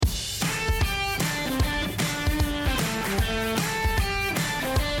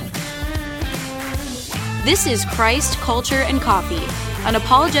This is Christ, Culture, and Coffee, an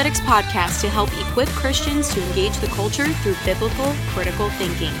apologetics podcast to help equip Christians to engage the culture through biblical, critical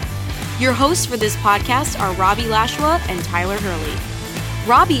thinking. Your hosts for this podcast are Robbie Lashua and Tyler Hurley.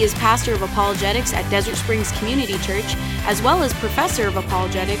 Robbie is pastor of apologetics at Desert Springs Community Church, as well as professor of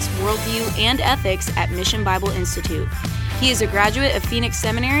apologetics, worldview, and ethics at Mission Bible Institute. He is a graduate of Phoenix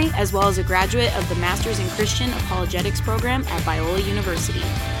Seminary, as well as a graduate of the Masters in Christian Apologetics program at Biola University.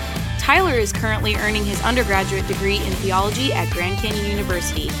 Tyler is currently earning his undergraduate degree in theology at Grand Canyon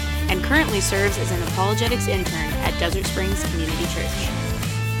University and currently serves as an apologetics intern at Desert Springs Community Church.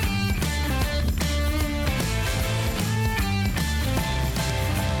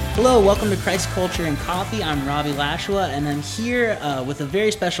 Hello, welcome to Christ, Culture, and Coffee. I'm Robbie Lashua, and I'm here with a very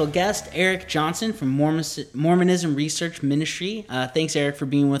special guest, Eric Johnson from Mormonism Research Ministry. Thanks, Eric, for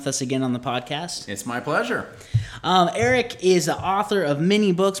being with us again on the podcast. It's my pleasure. Eric is the author of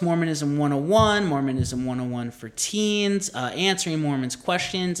many books: Mormonism 101, Mormonism 101 for Teens, Answering Mormons'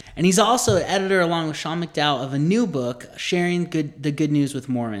 Questions, and he's also editor, along with Sean McDowell, of a new book, Sharing the Good News with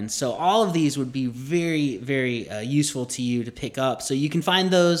Mormons. So all of these would be very, very useful to you to pick up. So you can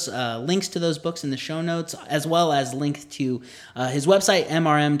find those links to those books in the show notes, as well as links to his website,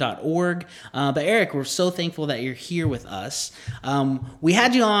 mrm.org. But Eric, we're so thankful that you're here with us. We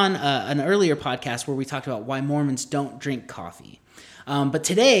had you on an earlier podcast where we talked about why Mormons don't drink coffee. But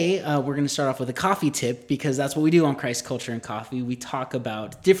today, we're going to start off with a coffee tip, because that's what we do on Christ, Culture, and Coffee. We talk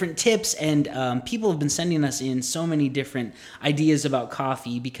about different tips, and people have been sending us in so many different ideas about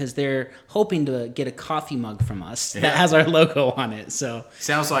coffee because they're hoping to get a coffee mug from us that has our logo on it. So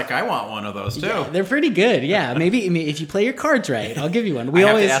sounds like I want one of those too. Yeah, they're pretty good. Yeah, maybe if you play your cards right, I'll give you one. We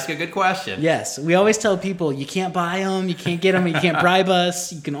always have to ask a good question. Yes, we always tell people you can't buy them, you can't get them, you can't bribe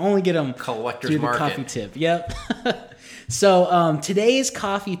us. You can only get them collector's through the market. Coffee tip. Yep. So today's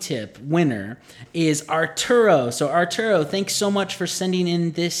coffee tip winner is Arturo. So Arturo, thanks so much for sending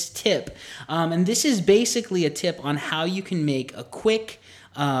in this tip. And this is basically a tip on how you can make a quick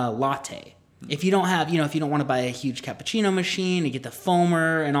latte. If you don't have, if you don't want to buy a huge cappuccino machine and get the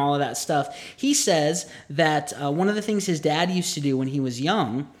foamer and all of that stuff, he says that one of the things his dad used to do when he was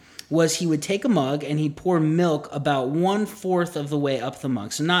young was he would take a mug and he'd pour milk about 1/4 of the way up the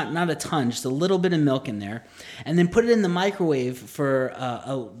mug. So not a ton, just a little bit of milk in there. And then put it in the microwave for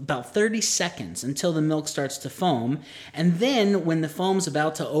about 30 seconds until the milk starts to foam. And then when the foam's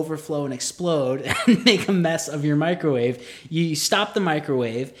about to overflow and explode and make a mess of your microwave, you stop the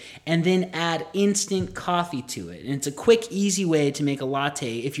microwave and then add instant coffee to it. And it's a quick, easy way to make a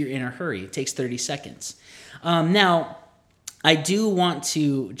latte if you're in a hurry. It takes 30 seconds. Now, I do want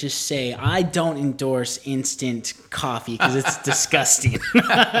to just say I don't endorse instant coffee because it's disgusting,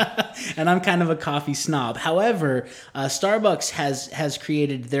 and I'm kind of a coffee snob. However, Starbucks has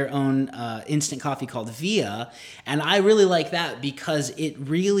created their own instant coffee called Via, and I really like that because it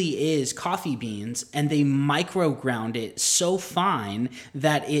really is coffee beans, and they micro ground it so fine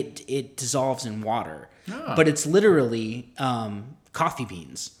that it dissolves in water. Oh. But it's literally coffee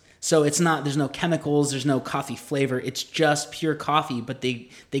beans. So there's no chemicals, there's no coffee flavor, it's just pure coffee, but they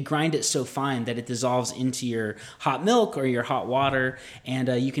grind it so fine that it dissolves into your hot milk or your hot water, and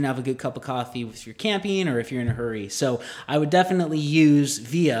you can have a good cup of coffee if you're camping or if you're in a hurry. So I would definitely use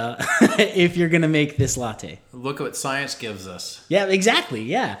Via if you're going to make this latte. Look at what science gives us. Yeah, exactly,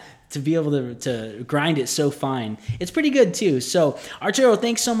 yeah. To be able to grind it so fine. It's pretty good too. So Arturo,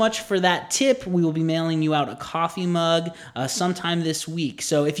 thanks so much for that tip. We will be mailing you out a coffee mug sometime this week.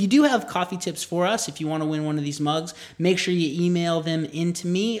 So if you do have coffee tips for us, if you want to win one of these mugs, make sure you email them in to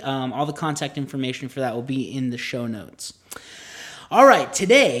me. All the contact information for that will be in the show notes. All right,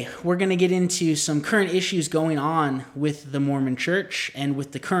 today we're going to get into some current issues going on with the Mormon Church and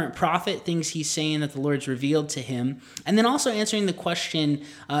with the current prophet, things he's saying that the Lord's revealed to him, and then also answering the question,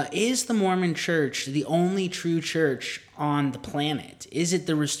 is the Mormon Church the only true church on the planet? Is it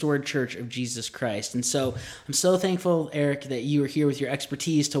the restored church of Jesus Christ? And so I'm so thankful, Eric, that you are here with your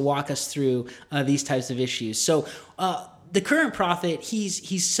expertise to walk us through these types of issues. So the current prophet,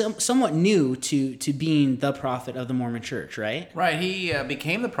 he's somewhat new to being the prophet of the Mormon Church, right? Right. He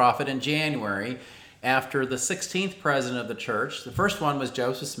became the prophet in January after the 16th president of the church. The first one was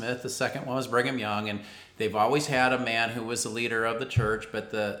Joseph Smith. The second one was Brigham Young. And they've always had a man who was the leader of the church.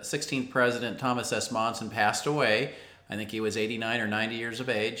 But the 16th president, Thomas S. Monson, passed away. I think he was 89 or 90 years of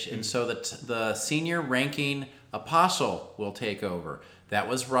age. And so the senior ranking apostle will take over. That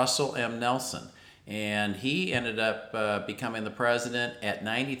was Russell M. Nelson. And he ended up becoming the president at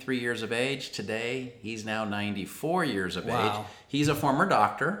 93 years of age. Today, he's now 94 years of age. He's a former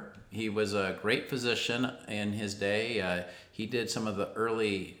doctor. He was a great physician in his day. He did some of the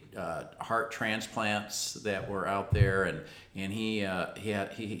early heart transplants that were out there, and he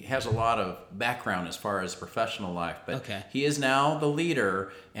has a lot of background as far as professional life. But he is now the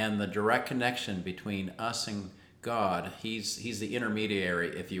leader and the direct connection between us and God. He's the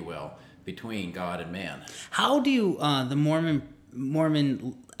intermediary, if you will, between God and man. How do the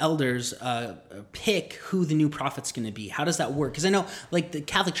Mormon elders pick who the new prophet's going to be? How does that work? Because I know, like the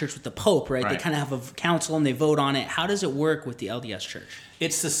Catholic Church with the Pope, right? They kind of have a council and they vote on it. How does it work with the LDS Church?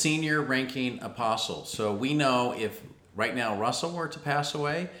 It's the senior ranking apostle. So we know if right now Russell were to pass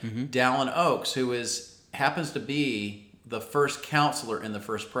away, Dallin Oaks, who happens to be the first counselor in the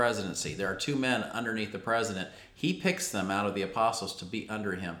first presidency. There are two men underneath the president. He picks them out of the apostles to be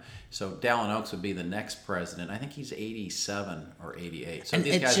under him. So Dallin Oaks would be the next president. I think he's 87 or 88. So and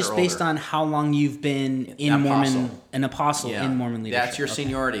these it's guys just are based older. on how long you've been in an apostle in Mormon leadership. That's your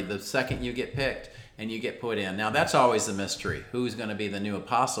seniority. The second you get picked and you get put in. Now that's always the mystery. Who's going to be the new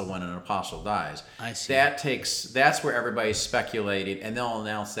apostle when an apostle dies? I see. That's where everybody's speculating, and they'll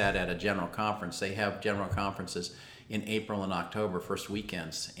announce that at a general conference. They have general conferences in April and October, first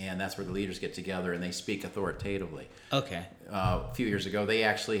weekends, and that's where the leaders get together and they speak authoritatively. Okay. A few years ago, they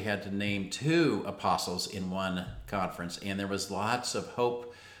actually had to name 2 apostles in one conference, and there was lots of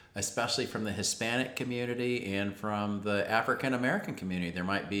hope, especially from the Hispanic community and from the African American community. There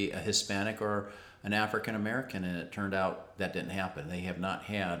might be a Hispanic or an African American, and it turned out that didn't happen. They have not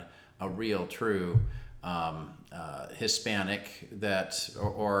had a real, true Hispanic that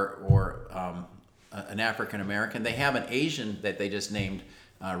or an African American. They have an Asian that they just named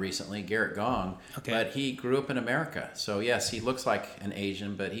recently, Garrett Gong, but he grew up in America. So yes, he looks like an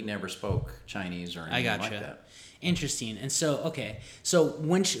Asian, but he never spoke Chinese or anything like that. Interesting. And so, so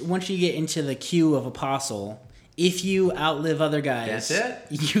once you get into the queue of apostle, if you outlive other guys, that's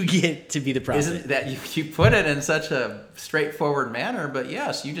it. You get to be the prophet. Isn't that you put it in such a straightforward manner? But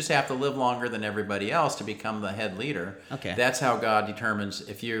yes, you just have to live longer than everybody else to become the head leader. Okay. That's how God determines.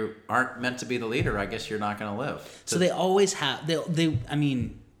 If you aren't meant to be the leader, I guess you're not going to live. So they always have.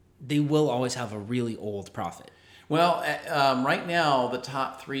 They will always have a really old prophet. Well, right now the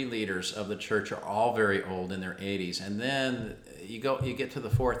top 3 leaders of the church are all very old, in their 80s, and then you get to the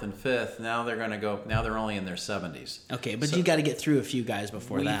 4th and 5th. Now they're only in their 70s. Okay, but you got to get through a few guys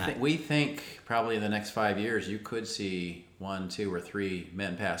before that. We think probably in the next 5 years you could see 1, 2, or 3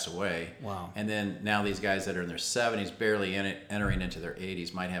 men pass away. Wow. And then now these guys that are in their 70s, barely entering into their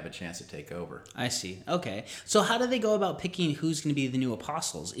 80s, might have a chance to take over. I see. Okay. So how do they go about picking who's going to be the new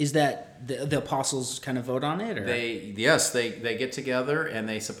apostles? Is that the apostles kind of vote on it? Or? They get together and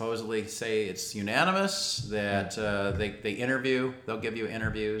they supposedly say it's unanimous, that they interview. They'll give you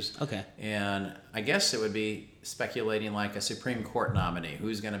interviews. Okay. And I guess it would be speculating like a Supreme Court nominee,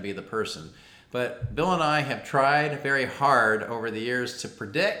 who's going to be the person. But Bill and I have tried very hard over the years to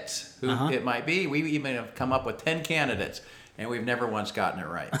predict who it might be. We even have come up with 10 candidates, and we've never once gotten it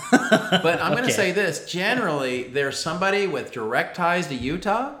right. But I'm going to say this. Generally, there's somebody with direct ties to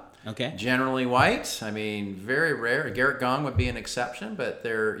Utah. Okay. Generally white. I mean, very rare. Garrett Gong would be an exception, but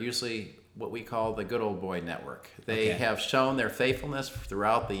they're usually what we call the good old boy network. They have shown their faithfulness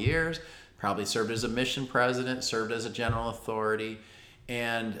throughout the years, probably served as a mission president, served as a general authority,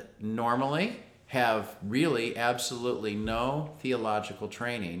 and normally have really absolutely no theological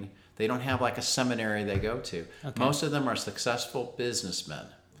training. They don't have like a seminary they go to. Okay. Most of them are successful businessmen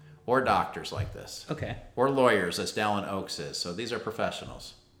or doctors like this. Okay. Or lawyers, as Dallin Oaks is. So these are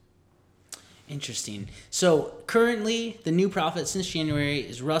professionals. Interesting. So currently, the new prophet since January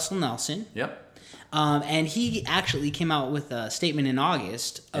is Russell Nelson. Yep. And he actually came out with a statement in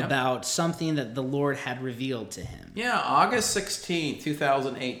August about something that the Lord had revealed to him. Yeah, August 16,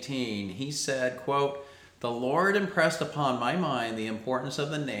 2018, he said, quote, "The Lord impressed upon my mind the importance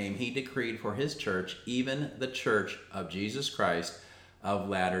of the name he decreed for his church, even the Church of Jesus Christ of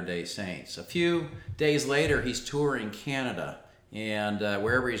Latter-day Saints." A few days later, he's touring Canada. And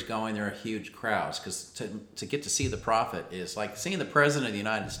wherever he's going, there are huge crowds, because to get to see the prophet is like seeing the President of the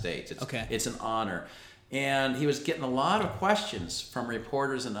United States. It's an honor. And he was getting a lot of questions from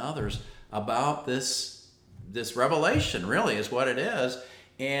reporters and others about this revelation, really, is what it is.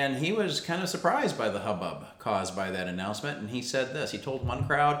 And he was kind of surprised by the hubbub caused by that announcement. And he said this. He told one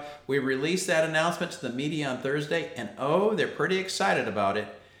crowd, "We released that announcement to the media on Thursday, and they're pretty excited about it.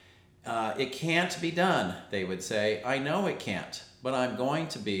 It can't be done," they would say. "I know it can't, but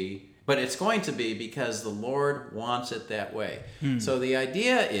it's going to be because the Lord wants it that way." So the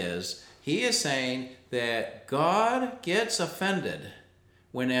idea is, he is saying that God gets offended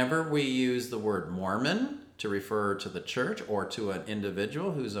whenever we use the word Mormon to refer to the church or to an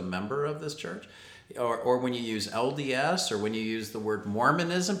individual who's a member of this church. or when you use LDS, or when you use the word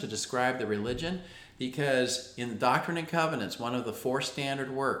Mormonism to describe the religion, because in Doctrine and Covenants, one of the 4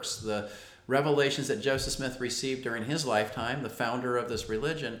 standard works, the revelations that Joseph Smith received during his lifetime, the founder of this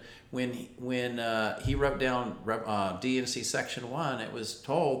religion, when he wrote down D&C Section 1, it was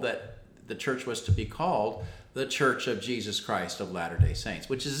told that the church was to be called the Church of Jesus Christ of Latter-day Saints,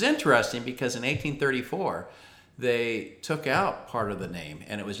 which is interesting because in 1834, they took out part of the name,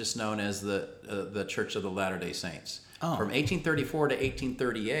 and it was just known as the Church of the Latter-day Saints. Oh. From 1834 to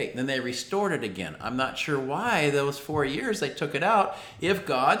 1838. Then they restored it again. I'm not sure why those 4 years they took it out, if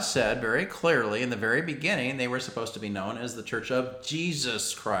God said very clearly in the very beginning they were supposed to be known as the Church of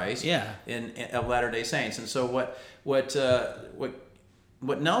Jesus Christ of Latter-day Saints. And so what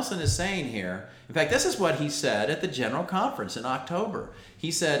Nelson is saying here, in fact, this is what he said at the General Conference in October. He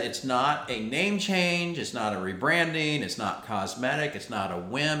said it's not a name change, it's not a rebranding, it's not cosmetic, it's not a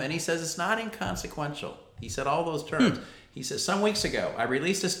whim, and he says it's not inconsequential. He said all those terms. He says, some weeks ago, I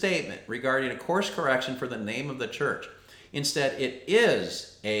released a statement regarding a course correction for the name of the church. Instead, it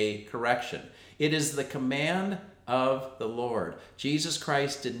is a correction. It is the command of the Lord. Jesus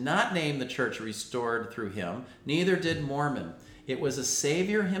Christ did not name the church restored through him, neither did Mormon. It was the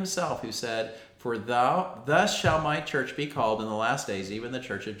Savior himself who said, for thus shall my church be called in the last days, even the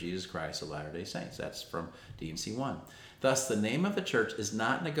Church of Jesus Christ of Latter-day Saints. That's from D&C 1. Thus, the name of the church is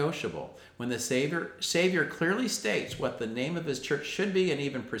not negotiable. When the Savior clearly states what the name of his church should be and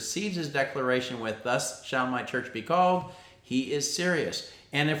even precedes his declaration with, thus shall my church be called, he is serious.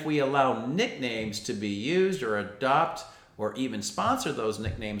 And if we allow nicknames to be used or adopt or even sponsor those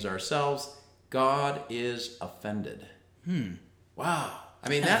nicknames ourselves, God is offended. Wow. I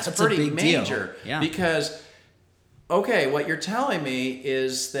mean, that's pretty major. Yeah. Because, okay, what you're telling me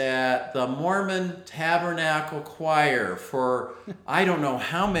is that the Mormon Tabernacle Choir, for I don't know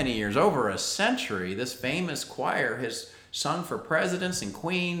how many years, over a century, this famous choir has sung for presidents and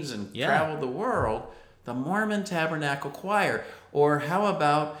queens and traveled the world. The Mormon Tabernacle Choir. Or how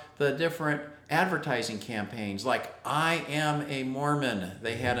about the different advertising campaigns like I Am a Mormon?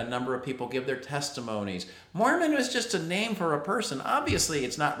 They had a number of people give their testimonies. Mormon was just a name for a person. Obviously,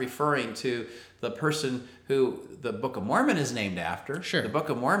 it's not referring to the person who the Book of Mormon is named after. Sure. The Book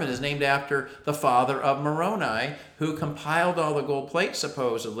of Mormon is named after the father of Moroni, who compiled all the gold plates,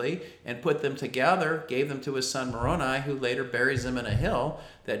 supposedly, and put them together, gave them to his son Moroni, who later buries them in a hill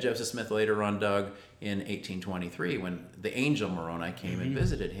that Joseph Smith later on dug in 1823 when the angel Moroni came and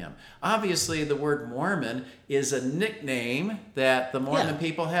visited him. Obviously, the word Mormon is a nickname that the Mormon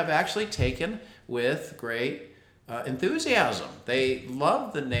people have actually taken with great enthusiasm. They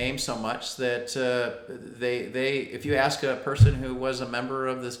love the name so much that they if you ask a person who was a member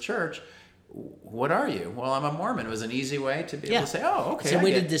of this church, what are you? Well, I'm a Mormon. It was an easy way to be able to say, oh, okay. It's a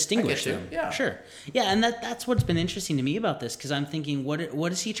way to distinguish them. Yeah. Sure. Yeah, and that's what's been interesting to me about this, because I'm thinking,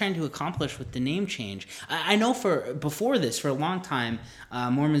 what is he trying to accomplish with the name change? I know before this, for a long time,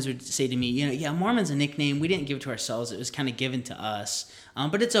 Mormons would say to me, Mormon's a nickname. We didn't give it to ourselves. It was kind of given to us,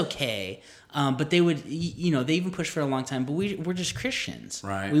 but it's okay. But they would, they even pushed for a long time, but we're just Christians.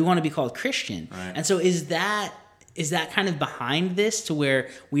 Right. We want to be called Christian. Right. And so is that kind of behind this, to where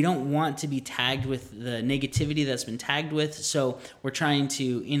we don't want to be tagged with the negativity that's been tagged with? So we're trying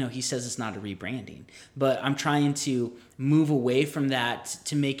to, he says it's not a rebranding, but I'm trying to move away from that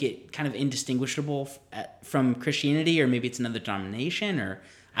to make it kind of indistinguishable from Christianity, or maybe it's another denomination, or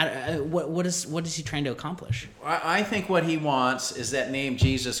what is he trying to accomplish? I think what he wants is that name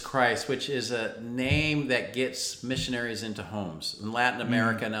Jesus Christ, which is a name that gets missionaries into homes in Latin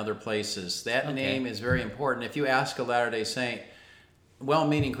America and other places. That name is very important. If you ask a Latter-day Saint,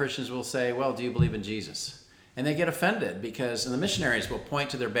 well-meaning Christians will say, well, do you believe in Jesus? And they get offended because the missionaries will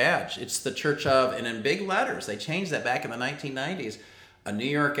point to their badge. It's the Church of, and in big letters, they changed that back in the 1990s. A New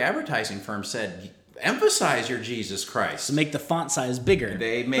York advertising firm said, emphasize your Jesus Christ. So make the font size bigger.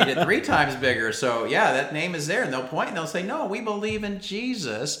 They made it 3 times bigger. So that name is there. And they'll point and they'll say, no, we believe in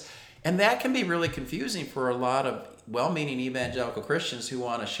Jesus. And that can be really confusing for a lot of well-meaning evangelical Christians who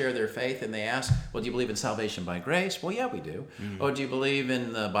want to share their faith, and they ask, well, do you believe in salvation by grace? Well, yeah, we do. Oh, do you believe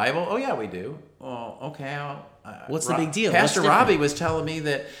in the Bible? Oh, yeah, we do. Oh, okay. What's the big deal? Pastor Robbie was telling me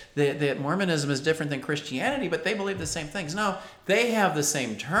that Mormonism is different than Christianity, but they believe the same things. No, they have the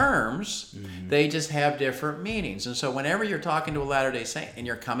same terms. They just have different meanings. And so whenever you're talking to a Latter-day Saint and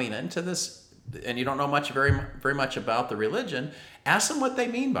you're coming into this and you don't know very much about the religion, Ask them what they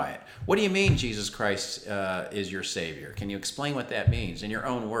mean by it. What do you mean Jesus Christ is your Savior? Can you explain what that means in your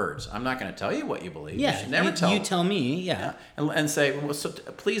own words? I'm not going to tell you what you believe. Yeah, you should never you tell me. Yeah, and say, well, so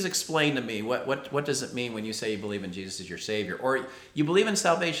please explain to me what does it mean when you say you believe in Jesus as your Savior, or you believe in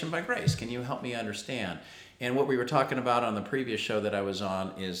salvation by grace? Can you help me understand? And what we were talking about on the previous show that I was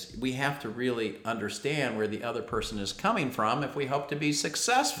on is we have to really understand where the other person is coming from if we hope to be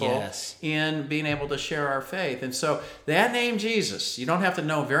successful in being able to share our faith. And so that name Jesus, you don't have to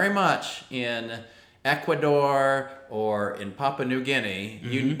know very much in Ecuador or in Papua New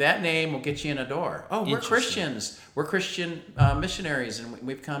Guinea. That name will get you in a door. Oh, we're Christians. We're Christian missionaries, and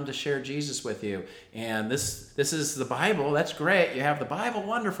we've come to share Jesus with you. And this is the Bible. That's great. You have the Bible.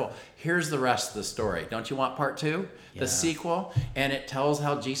 Wonderful. Here's the rest of the story. Don't you want part 2? The sequel? And it tells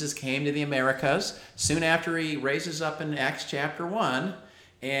how Jesus came to the Americas soon after he raises up in Acts chapter 1.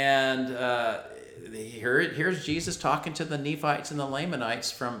 And here's Jesus talking to the Nephites and the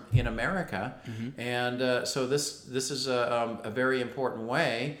Lamanites in America. And so this is a very important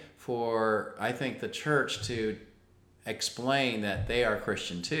way for, I think, the church to explain that they are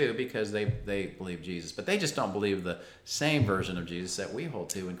Christian too, because they believe Jesus, but they just don't believe the same version of Jesus that we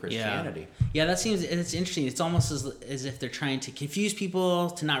hold to in Christianity. Yeah, it's interesting. It's almost as if they're trying to confuse people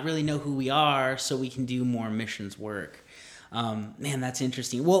to not really know who we are so we can do more missions work. Man, that's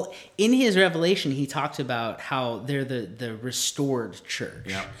interesting. Well, in his Revelation, he talked about how they're the restored church.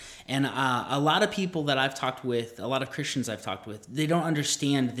 Yep. And a lot of people that I've talked with, a lot of Christians I've talked with, they don't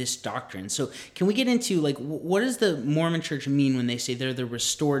understand this doctrine. So can we get into, like, what does the Mormon church mean when they say they're the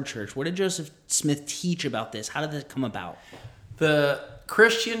restored church? What did Joseph Smith teach about this? How did that come about? The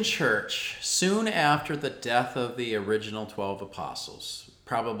Christian church, soon after the death of the original 12 apostles,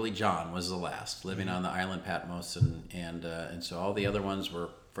 probably John was the last, living on the island Patmos, and so all the other ones were,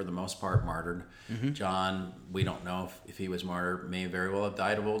 for the most part, martyred. John, we don't know if he was martyred, may very well have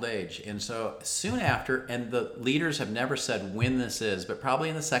died of old age. And so soon after, and the leaders have never said when this is, but probably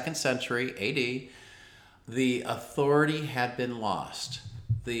in the 2nd century AD, the authority had been lost.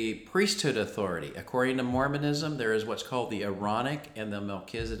 The priesthood authority. According to Mormonism, there is what's called the Aaronic and the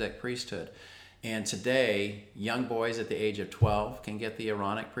Melchizedek priesthood. And today, young boys at the age of 12 can get the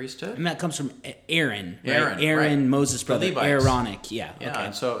Aaronic priesthood. And that comes from Aaron, right? Aaron, right. Moses' brother, Aaronic. Yeah. Yeah, okay.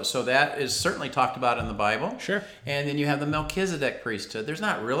 and so that is certainly talked about in the Bible. Sure. And then you have the Melchizedek priesthood. There's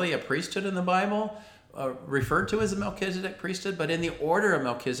not really a priesthood in the Bible referred to as the Melchizedek priesthood, but in the order of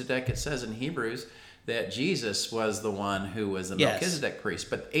Melchizedek, it says in Hebrews that Jesus was the one who was the Melchizedek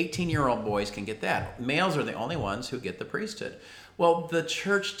priest. But 18-year-old boys can get that. Males are the only ones who get the priesthood. Well, the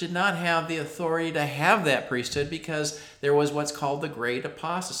church did not have the authority to have that priesthood because there was what's called the Great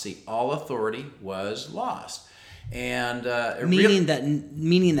Apostasy. All authority was lost. And meaning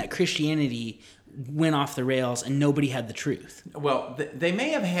that Christianity went off the rails and nobody had the truth. Well, they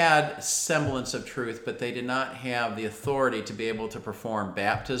may have had semblance of truth, but they did not have the authority to be able to perform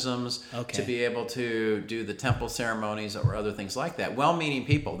baptisms, to be able to do the temple ceremonies or other things like that. Well-meaning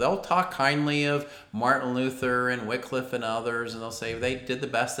people. They'll talk kindly of Martin Luther and Wycliffe and others, and they'll say they did the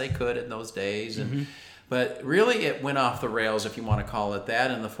best they could in those days. And but really it went off the rails, if you want to call it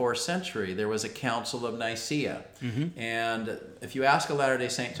that, in the 4th century. There was a Council of Nicaea. And if you ask a Latter-day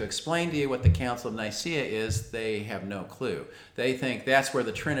Saint to explain to you what the Council of Nicaea is, they have no clue. They think that's where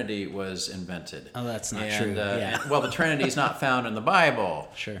the Trinity was invented. Oh, that's not true. Well, the Trinity is not found in the Bible.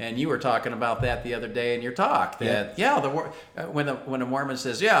 Sure. And you were talking about that the other day in your talk. That when a Mormon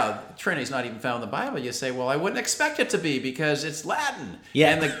says, the Trinity's not even found in the Bible, you say, well, I wouldn't expect it to be because it's Latin.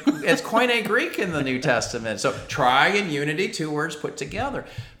 Yeah. And it's Koine Greek in the New Testament. So tri and unity, 2 words put together.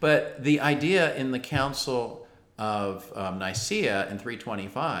 But the idea in the Council of Nicaea in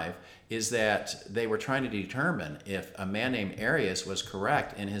 325 is that they were trying to determine if a man named Arius was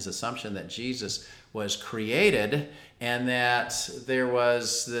correct in his assumption that Jesus was created and that there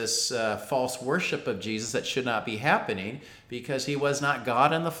was this false worship of Jesus that should not be happening because he was not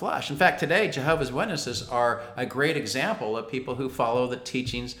God in the flesh. In fact, today, Jehovah's Witnesses are a great example of people who follow the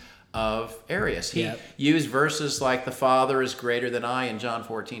teachings of Arius. He used verses like the Father is greater than I in John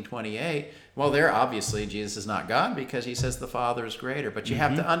 14:28. Well, there obviously Jesus is not God because he says the Father is greater. But you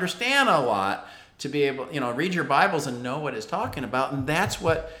have to understand a lot to be able, read your Bibles and know what it's talking about. And that's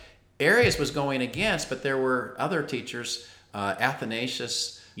what Arius was going against. But there were other teachers.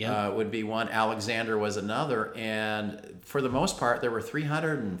 Athanasius would be one. Alexander was another. And for the most part, there were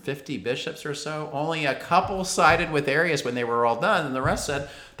 350 bishops or so. Only a couple sided with Arius when they were all done. And the rest said,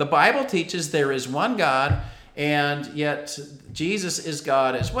 the Bible teaches there is one God, and yet Jesus is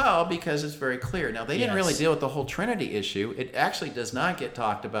God as well, because it's very clear. Now, they didn't really deal with the whole Trinity issue. It actually does not get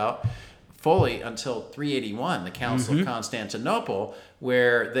talked about fully until 381, the Council of Constantinople,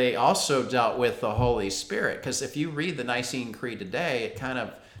 where they also dealt with the Holy Spirit. Because if you read the Nicene Creed today, it kind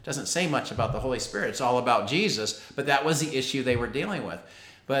of doesn't say much about the Holy Spirit. It's all about Jesus, but that was the issue they were dealing with.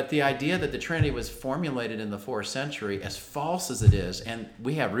 But the idea that the Trinity was formulated in the 4th century, as false as it is, and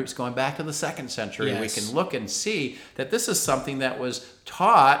we have roots going back to the 2nd century, we can look and see that this is something that was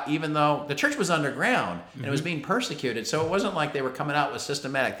taught even though the church was underground and it was being persecuted. So it wasn't like they were coming out with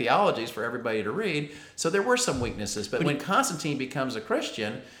systematic theologies for everybody to read. So there were some weaknesses. But when Constantine becomes a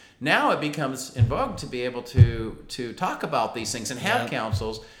Christian, now it becomes in vogue to be able to talk about these things and have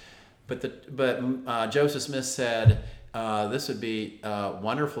councils. But Joseph Smith said, this would be a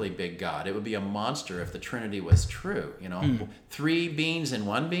wonderfully big God. It would be a monster if the Trinity was true. 3 beings in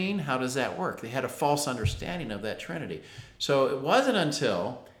 1 being, how does that work? They had a false understanding of that Trinity. So it wasn't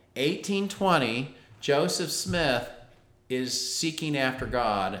until 1820 Joseph Smith is seeking after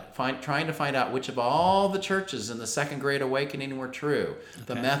God, trying to find out which of all the churches in the Second Great Awakening were true.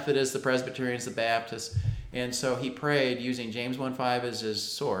 The Methodists, the Presbyterians, the Baptists. And so he prayed using James 1:5 as his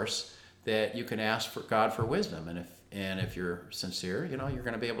source that you can ask for God for wisdom. And if you're sincere, you're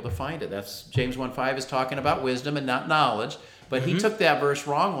going to be able to find it. That's James 1:5 is talking about wisdom and not knowledge. But he took that verse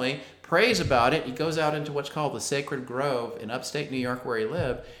wrongly, prays about it. He goes out into what's called the Sacred Grove in upstate New York where he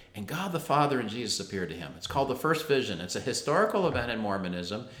lived, and God the Father and Jesus appeared to him. It's called the first vision. It's a historical event in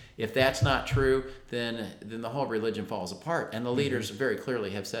Mormonism. If that's not true, then the whole religion falls apart. And the leaders very clearly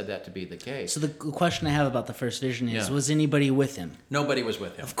have said that to be the case. So the question I have about the first vision is, was anybody with him? Nobody was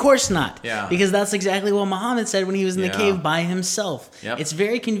with him. Of course not. Yeah. Because that's exactly what Muhammad said when he was in the cave by himself. Yep. It's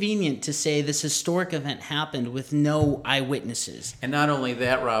very convenient to say this historic event happened with no eyewitnesses. And not only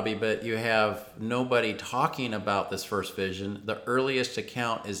that, Robbie, but you have nobody talking about this first vision. The earliest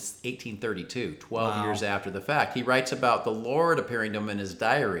account is 1832, 12 years after the fact. He writes about the Lord appearing to him in his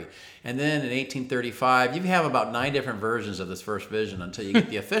diary. And then in 1835, you have about 9 different versions of this first vision until you get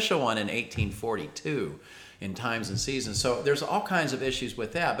the official one in 1842 in Times and Seasons. So there's all kinds of issues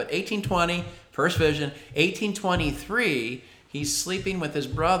with that. But 1820, first vision. 1823, he's sleeping with his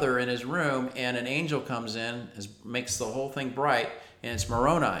brother in his room, and an angel comes in, makes the whole thing bright, and it's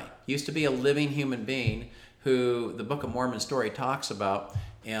Moroni. Used to be a living human being who the Book of Mormon story talks about.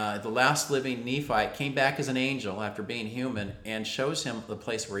 The last living Nephite came back as an angel after being human and shows him the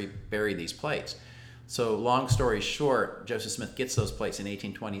place where he buried these plates. So long story short, Joseph Smith gets those plates in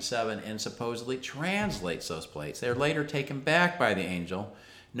 1827 and supposedly translates those plates. They're later taken back by the angel.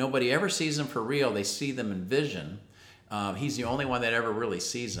 Nobody ever sees them for real. They see them in vision. He's the only one that ever really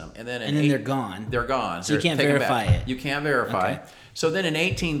sees them. And then they're gone. They're gone. So you can't verify it. You can't verify. Okay. So then in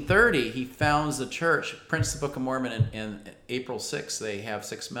 1830, he founds the church, prints the Book of Mormon, in April 6th. They have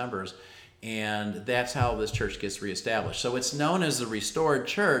 6 members, and that's how this church gets reestablished. So it's known as the Restored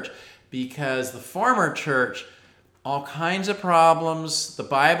Church because the former church, all kinds of problems. The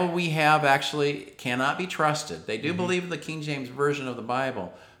Bible we have actually cannot be trusted. They do believe in the King James Version of the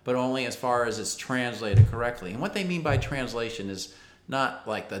Bible, but only as far as it's translated correctly. And what they mean by translation is not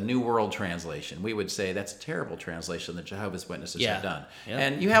like the New World Translation. We would say that's a terrible translation that Jehovah's Witnesses have done. Yeah.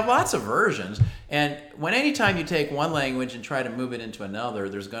 And you have lots of versions. And anytime you take one language and try to move it into another,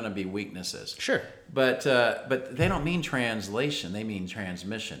 there's going to be weaknesses. Sure. But they don't mean translation. They mean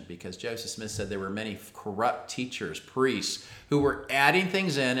transmission, because Joseph Smith said there were many corrupt teachers, priests, who were adding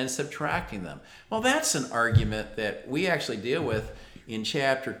things in and subtracting them. Well, that's an argument that we actually deal with in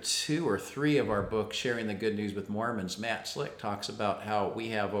chapter 2 or 3 of our book, Sharing the Good News with Mormons. Matt Slick talks about how we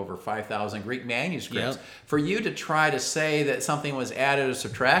have over 5,000 Greek manuscripts. Yep. For you to try to say that something was added or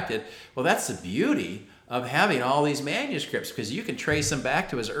subtracted, well, that's the beauty of having all these manuscripts, because you can trace them back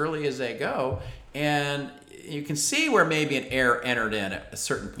to as early as they go, and you can see where maybe an error entered in at a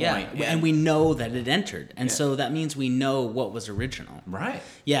certain point. Yeah, and we know that it entered. And so that means we know what was original. Right.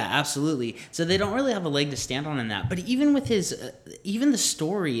 Yeah, absolutely. So they don't really have a leg to stand on in that. But even with his, even the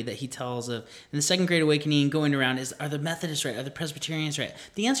story that he tells of in the Second Great Awakening going around is, are the Methodists right? Are the Presbyterians right?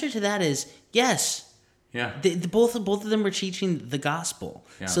 The answer to that is yes. Yeah. Both of them were teaching the gospel.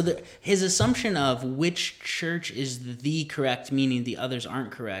 Yeah. So his assumption of which church is the correct, meaning the others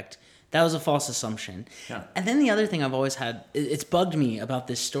aren't correct, that was a false assumption. Yeah. And then the other thing I've always had, it's bugged me about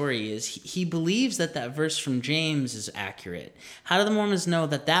this story, is he believes that verse from James is accurate. How do the Mormons know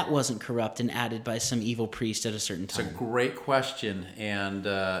that wasn't corrupt and added by some evil priest at a certain time? It's a great question. And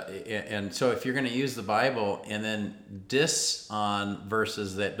so if you're going to use the Bible and then diss on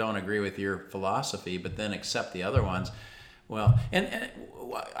verses that don't agree with your philosophy, but then accept the other ones, well, and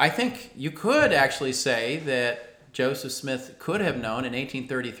I think you could actually say that Joseph Smith could have known in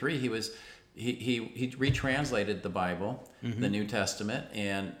 1833 he was he retranslated the Bible, the New Testament,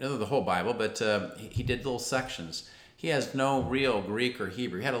 and the whole Bible, but he did little sections. He has no real Greek or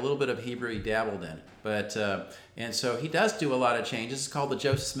Hebrew. He had a little bit of Hebrew he dabbled in, but and so he does do a lot of changes. It's called the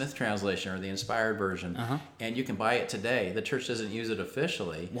Joseph Smith translation, or the Inspired Version, and you can buy it today. The church doesn't use it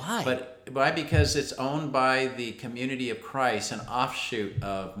officially. Why? But why? Because it's owned by the Community of Christ, an offshoot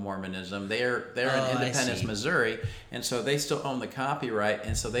of Mormonism. They're in Independence, Missouri, and so they still own the copyright,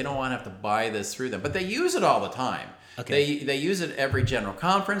 and so they don't want to have to buy this through them. But they use it all the time. Okay. They use it every general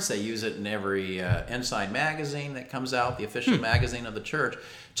conference. They use it in every Ensign magazine that comes out, the official magazine of the church,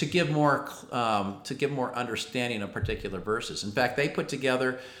 to give more understanding of particular verses. In fact, they put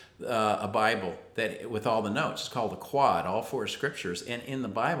together a Bible that with all the notes. It's called the Quad, all 4 scriptures. And in the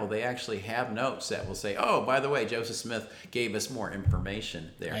Bible, they actually have notes that will say, "Oh, by the way, Joseph Smith gave us more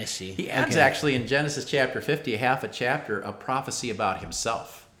information there." I see. He adds actually in Genesis chapter 50, half a chapter of prophecy about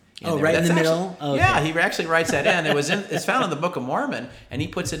himself. Right in the middle? Oh, okay. Yeah, he actually writes that in. It's found in the Book of Mormon, and he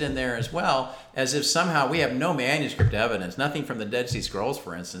puts it in there as well, as if somehow we have no manuscript evidence. Nothing from the Dead Sea Scrolls,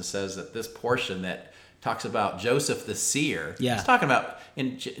 for instance, says that this portion that talks about Joseph the seer, it's talking about,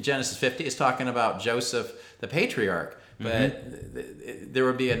 in Genesis 50, it's talking about Joseph the patriarch, but there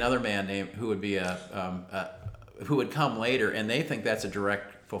would be another man named who would be who would come later, and they think that's a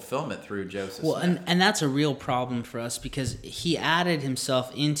direct fulfillment through Joseph. Well, and that's a real problem for us, because he added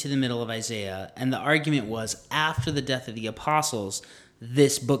himself into the middle of Isaiah, and the argument was after the death of the apostles,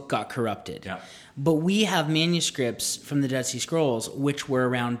 this book got corrupted. Yeah. But we have manuscripts from the Dead Sea Scrolls, which were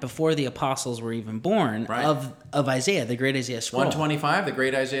around before the apostles were even born, of Isaiah, the Great Isaiah Scroll. 125, the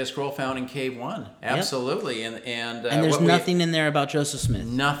Great Isaiah Scroll found in Cave 1. Absolutely. Yep. And there's nothing in there about Joseph Smith.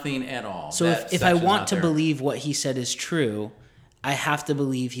 Nothing at all. So if I want to believe what he said is true, I have to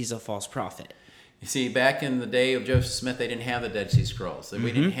believe he's a false prophet. You see, back in the day of Joseph Smith, they didn't have the Dead Sea Scrolls.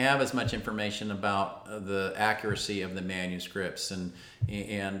 We didn't have as much information about the accuracy of the manuscripts.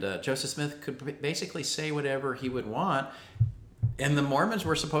 And Joseph Smith could basically say whatever he would want. And the Mormons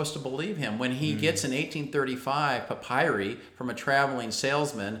were supposed to believe him. When he gets in 1835 papyri from a traveling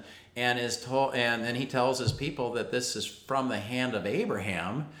salesman, and then he tells his people that this is from the hand of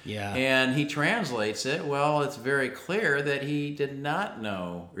Abraham. Yeah. And he translates it. Well, it's very clear that he did not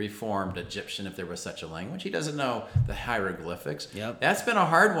know Reformed Egyptian, if there was such a language. He doesn't know the hieroglyphics. Yep. That's been a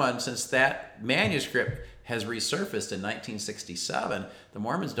hard one since that manuscript has resurfaced in 1967. The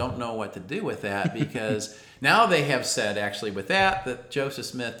Mormons don't know what to do with that, because now they have said, actually, with that Joseph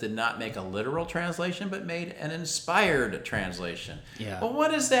Smith did not make a literal translation, but made an inspired translation. Yeah. Well,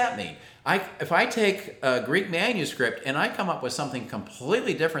 what does that mean? If I take a Greek manuscript and I come up with something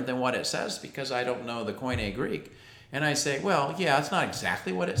completely different than what it says, because I don't know the Koine Greek, and I say, well, yeah, it's not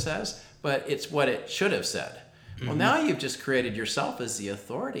exactly what it says, but it's what it should have said. Well, now you've just created yourself as the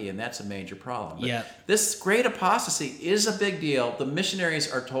authority, and that's a major problem. But this great apostasy is a big deal. The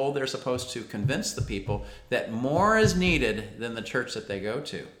missionaries are told they're supposed to convince the people that more is needed than the church that they go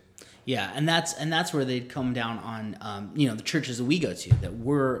to. Yeah, and that's where they'd come down on the churches that we go to, that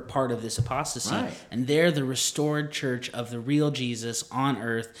we're part of this apostasy, right. And they're the restored church of the real Jesus on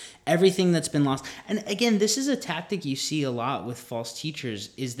earth. Everything that's been lost, and again, this is a tactic you see a lot with false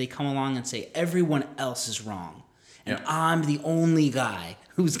teachers: is they come along and say everyone else is wrong, and I'm the only guy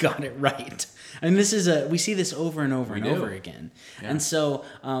who's got it right. And we see this over and over over again. Yeah. And so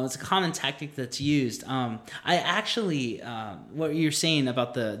it's a common tactic that's used. I actually, what you're saying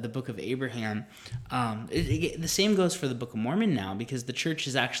about the Book of Abraham, the same goes for the Book of Mormon now, because the church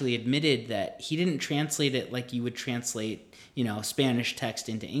has actually admitted that he didn't translate it like you would translate, Spanish text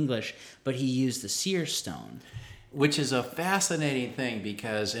into English, but he used the seer stone. Which is a fascinating thing,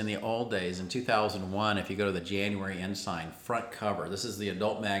 because in the old days, in 2001, if you go to the January Ensign front cover, this is the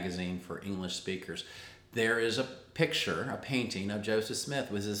adult magazine for English speakers, there is a picture, a painting of Joseph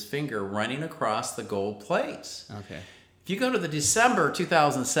Smith with his finger running across the gold plates. Okay. If you go to the December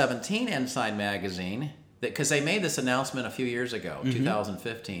 2017 Ensign magazine, because they made this announcement a few years ago,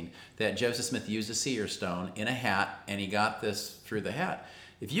 2015, that Joseph Smith used a seer stone in a hat, and he got this through the hat.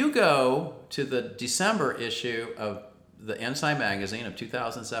 If you go to the December issue of the Ensign magazine of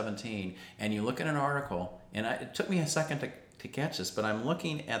 2017 and you look at an article, and it took me a second to catch this, but I'm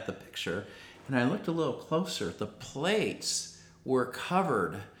looking at the picture, and I looked a little closer. The plates were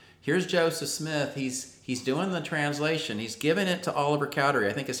covered. Here's Joseph Smith. He's doing the translation. He's giving it to Oliver Cowdery.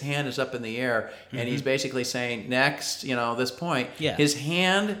 I think his hand is up in the air, and he's basically saying, next, this point. Yeah. His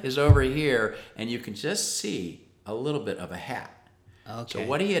hand is over here, and you can just see a little bit of a hat. Okay. So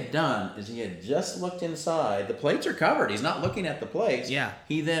what he had done is he had just looked inside. The plates are covered. He's not looking at the plates. Yeah.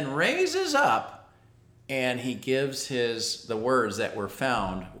 He then raises up and he gives the words that were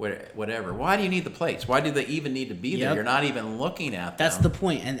found, whatever. Why do you need the plates? Why do they even need to be there? Yep. You're not even looking at them. That's the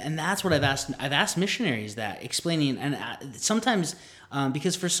point, and that's what I've asked missionaries that, explaining, and sometimes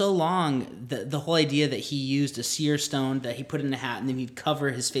because for so long the whole idea that he used a seer stone that he put in a hat and then he'd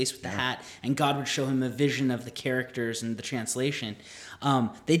cover his face with the hat and God would show him a vision of the characters and the translation.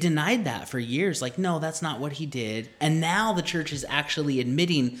 They denied that for years. Like, no, that's not what he did. And now the church is actually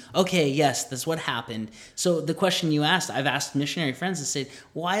admitting, okay, yes, that's what happened. So the question you asked, I've asked missionary friends and said,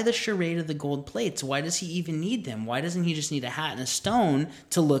 why the charade of the gold plates? Why does he even need them? Why doesn't he just need a hat and a stone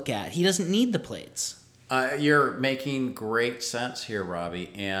to look at? He doesn't need the plates. You're making great sense here,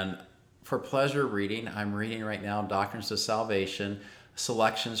 Robbie. And for pleasure reading, I'm reading right now Doctrines of Salvation,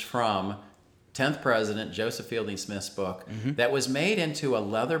 selections from 10th President Joseph Fielding Smith's book that was made into a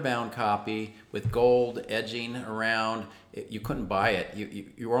leather-bound copy with gold edging around. You couldn't buy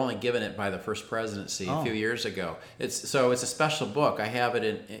it. You were only given it by the First Presidency a few years ago. It's a special book. I have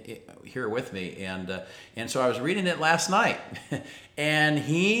it here with me, and so I was reading it last night, and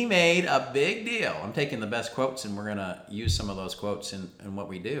he made a big deal. I'm taking the best quotes, and we're going to use some of those quotes in what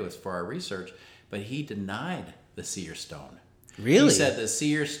we do as for our research. But he denied the seer stone. Really? He said the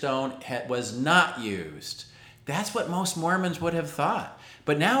seer stone was not used. That's what most Mormons would have thought.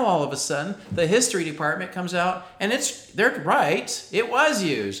 But now all of a sudden, the history department comes out, and they're right. It was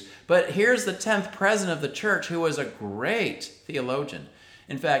used. But here's the 10th president of the church, who was a great theologian.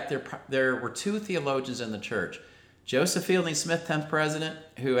 In fact, there were two theologians in the church. Joseph Fielding Smith, 10th president,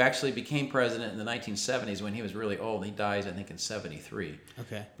 who actually became president in the 1970s when he was really old. He dies, I think, in 73.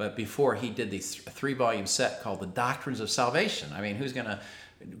 Okay. But before, he did this 3-volume set called The Doctrines of Salvation. I mean, who's going to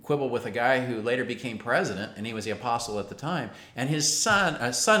quibble with a guy who later became president, and he was the apostle at the time, and his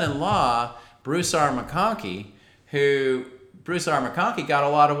son-in-law, Bruce R. McConkie, Bruce R. McConkie got a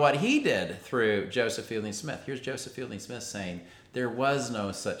lot of what he did through Joseph Fielding Smith. Here's Joseph Fielding Smith saying, there was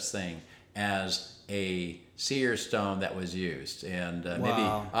no such thing as a seer stone that was used. And maybe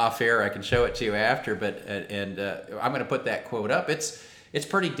off air I can show it to you after, but I'm going to put that quote up. It's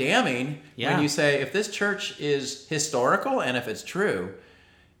pretty damning when you say, if this church is historical and if it's true,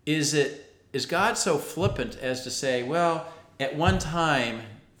 is God so flippant as to say, well, at one time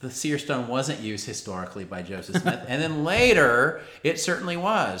the seer stone wasn't used historically by Joseph Smith, and then later it certainly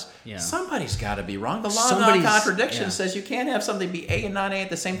was. Yeah. Somebody's got to be wrong. The law of non-contradiction says you can't have something be A and not A at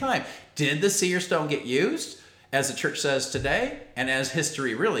the same time. Did the seer stone get used, as the church says today, and as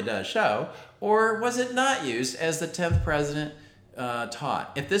history really does show, or was it not used, as the 10th president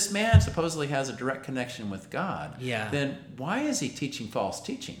taught? If this man supposedly has a direct connection with God, then why is he teaching false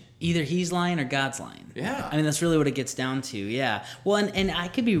teaching? Either he's lying or God's lying. Yeah. I mean, that's really what it gets down to. Yeah. Well, and I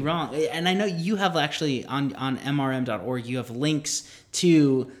could be wrong. And I know you have actually on mrm.org, you have links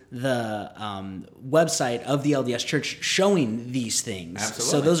to the website of the LDS Church showing these things. Absolutely.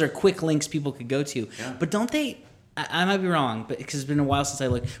 So those are quick links people could go to. Yeah. But don't they, I might be wrong, but because it's been a while since I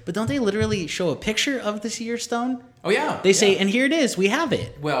looked, but don't they literally show a picture of the seer stone? Oh, yeah. They say, and here it is, we have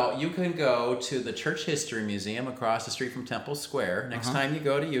it. Well, you can go to the Church History Museum across the street from Temple Square. Next time you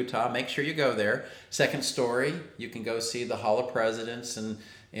go to Utah, make sure you go there. Second story, you can go see the Hall of Presidents, and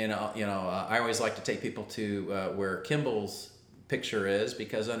I always like to take people to where Kimball's picture is,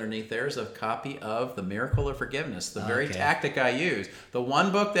 because underneath there is a copy of The Miracle of Forgiveness, the very tactic I use. The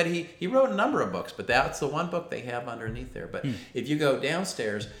one book that he wrote a number of books, but that's the one book they have underneath there. But if you go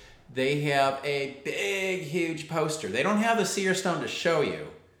downstairs, they have a big, huge poster. They don't have the seer stone to show you,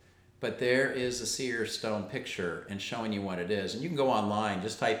 but there is a seer stone picture and showing you what it is. And you can go online,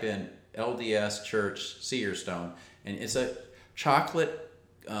 just type in LDS Church seer stone, and it's a chocolate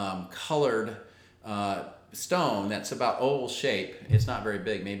colored stone that's about oval shape. It's not very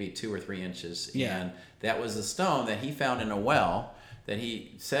big, maybe 2 or 3 inches. Yeah. And that was the stone that he found in a well that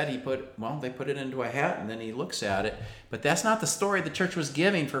he said they put it into a hat, and then he looks at it. But that's not the story the church was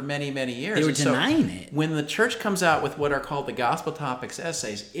giving for many, many years. They were denying it. When the church comes out with what are called the Gospel Topics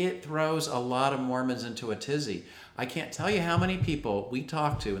essays, it throws a lot of Mormons into a tizzy. I can't tell you how many people we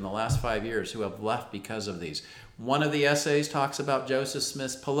talked to in the last 5 years who have left because of these. One of the essays talks about Joseph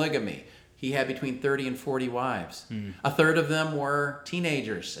Smith's polygamy. He had between 30 and 40 wives. A third of them were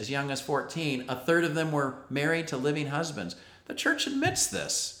teenagers, as young as 14. A third of them were married to living husbands. The church admits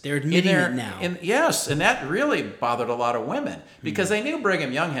this. They're admitting it now. Yes, and that really bothered a lot of women, because they knew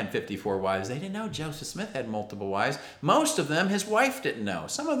Brigham Young had 54 wives. They didn't know Joseph Smith had multiple wives. Most of them, his wife didn't know.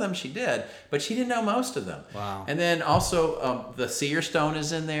 Some of them she did, but she didn't know most of them. Wow. And then also the seer stone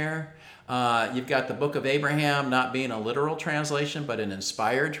is in there. You've got the Book of Abraham not being a literal translation, but an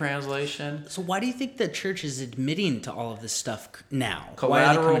inspired translation. So why do you think the church is admitting to all of this stuff now?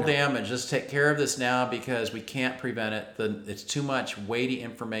 Collateral damage. Let's take care of this now because we can't prevent it. It's too much weighty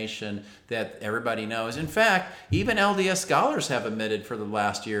information that everybody knows. In fact, even LDS scholars have admitted for the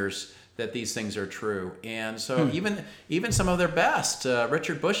last years that these things are true. And so even some of their best,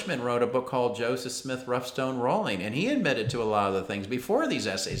 Richard Bushman wrote a book called Joseph Smith, Rough Stone Rolling, and he admitted to a lot of the things before these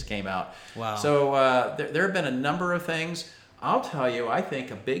essays came out. Wow. So there have been a number of things. I'll tell you, I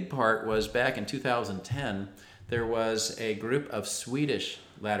think a big part was back in 2010, there was a group of Swedish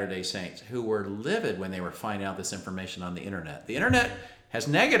Latter-day Saints who were livid when they were finding out this information on the internet. The internet has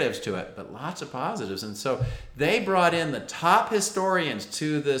negatives to it, but lots of positives. And so they brought in the top historians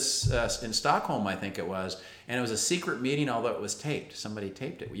to this, in Stockholm, I think it was, and it was a secret meeting, although it was taped. Somebody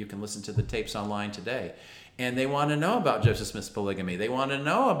taped it. You can listen to the tapes online today. And they want to know about Joseph Smith's polygamy. They want to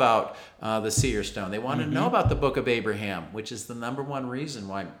know about the seer stone. They want to know about the Book of Abraham, which is the number one reason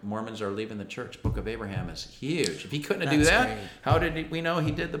why Mormons are leaving the church. Book of Abraham is huge. If he couldn't do that, great. How did we know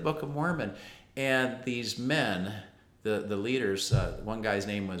he did the Book of Mormon? And these men, the leaders, one guy's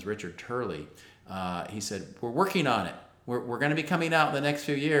name was Richard Turley. He said, "We're working on it. We're going to be coming out in the next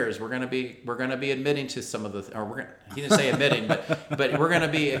few years. We're going to be admitting to some of the, he didn't say admitting, but we're going to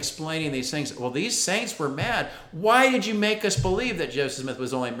be explaining these things." Well, these saints were mad. Why did you make us believe that Joseph Smith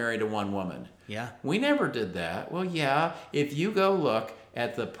was only married to one woman? Yeah, we never did that. Well, yeah, if you go look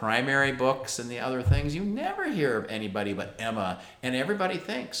at the primary books and the other things, you never hear of anybody but Emma, and everybody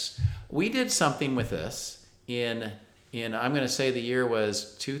thinks. We did something with this in I'm going to say the year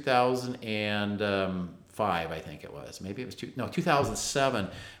was 2005, I think it was. Maybe it was 2007.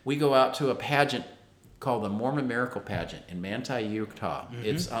 We go out to a pageant called the Mormon Miracle Pageant in Manti, Utah.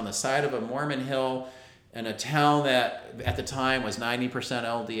 It's on the side of a Mormon hill in a town that at the time was 90%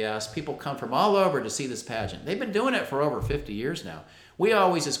 LDS. People come from all over to see this pageant. They've been doing it for over 50 years now. We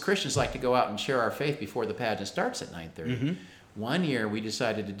always, as Christians, like to go out and share our faith before the pageant starts at 9:30. One year, we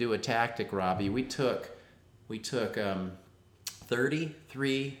decided to do a tactic, Robbie. We took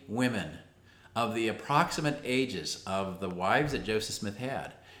 33 women of the approximate ages of the wives that Joseph Smith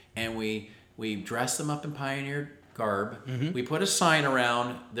had, and we dressed them up in pioneer garb. We put a sign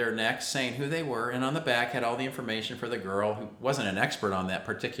around their necks saying who they were, and on the back had all the information for the girl who wasn't an expert on that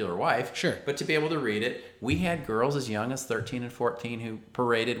particular wife, sure, but to be able to read it. We had girls as young as 13 and 14 who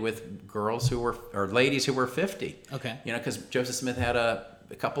paraded with girls or ladies who were 50. Okay. Because Joseph Smith had a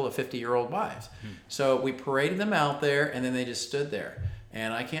couple of 50-year-old wives. So we paraded them out there, and then they just stood there.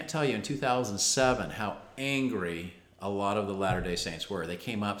 And I can't tell you in 2007 how angry a lot of the Latter-day Saints were. They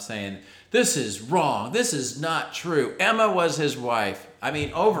came up saying, "This is wrong. This is not true. Emma was his wife." I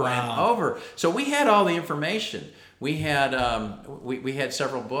mean, over and over. So we had all the information. We had we had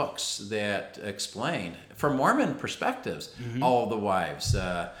several books that explained, from Mormon perspectives, all the wives.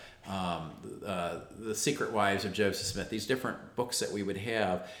 The Secret Wives of Joseph Smith, these different books that we would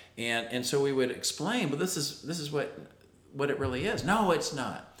have, and so we would explain, but this is what it really is. No, it's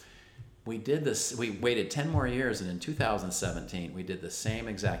not. We did this. We waited 10 more years, and in 2017, we did the same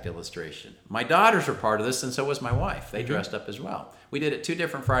exact illustration. My daughters were part of this, and so was my wife. They dressed up as well. We did it 2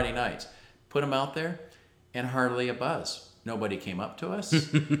 different Friday nights. Put them out there, and hardly a buzz. Nobody came up to us.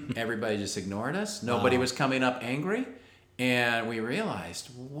 Everybody just ignored us. Nobody was coming up angry. And we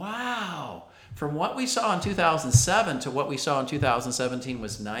realized, wow, from what we saw in 2007 to what we saw in 2017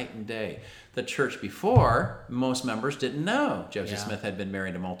 was night and day. The church before, most members didn't know Joseph Smith had been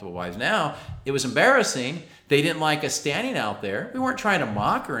married to multiple wives. Now, it was embarrassing. They didn't like us standing out there. We weren't trying to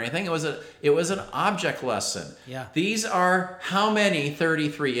mock or anything. It was an object lesson. Yeah. These are how many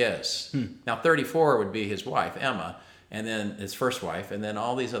 33 is. Now, 34 would be his wife, Emma, and then his first wife, and then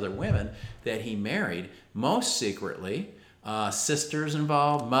all these other women that he married, most secretly. Sisters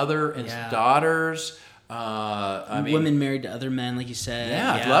involved, mother and daughters. Women married to other men, like you said.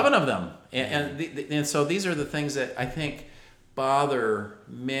 Yeah. 11 of them. And so these are the things that I think bother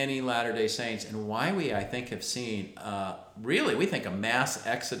many Latter-day Saints, and why we, I think, have seen, we think a mass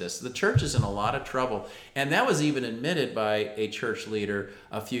exodus. The church is in a lot of trouble, and that was even admitted by a church leader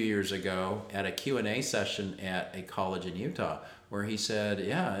a few years ago at a Q&A session at a college in Utah, where he said,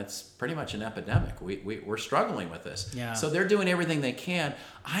 it's pretty much an epidemic. We're struggling with this. Yeah. So they're doing everything they can.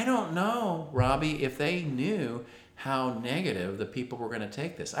 I don't know, Robbie, if they knew how negative the people were going to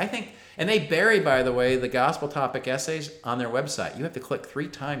take this. I think, and they bury, by the way, the gospel topic essays on their website. You have to click 3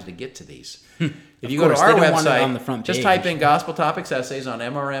 times to get to these. If you go to our website, on the front just page. type in gospel topics essays on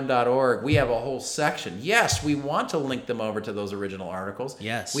mrm.org. We have a whole section. Yes, we want to link them over to those original articles.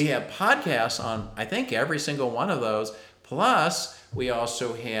 Yes. We have podcasts on, I think, every single one of those, Plus, we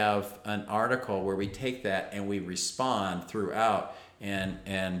also have an article where we take that and we respond throughout and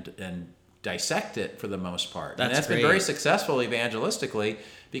dissect it for the most part. And that's been very successful evangelistically,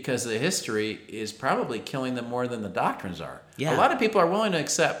 because the history is probably killing them more than the doctrines are. Yeah. A lot of people are willing to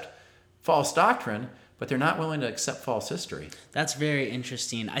accept false doctrine, but they're not willing to accept false history. That's very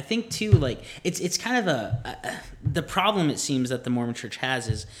interesting. I think too, like it's kind of the problem it seems that the Mormon Church has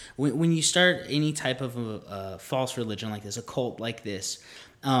is when you start any type of a false religion like this, a cult like this,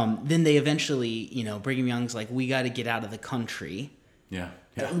 then they eventually, Brigham Young's like, we got to get out of the country. Yeah.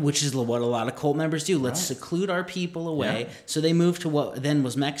 Which is what a lot of cult members do. Let's seclude our people away. Yeah. So they moved to what then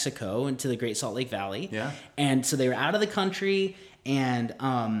was Mexico, into the Great Salt Lake Valley. Yeah. And so they were out of the country and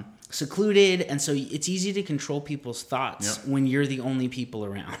secluded. And so it's easy to control people's thoughts when you're the only people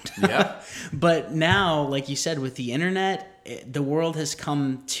around. Yeah. But now, like you said, with the internet, the world has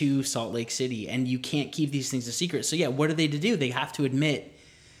come to Salt Lake City, and you can't keep these things a secret. So what are they to do? They have to admit,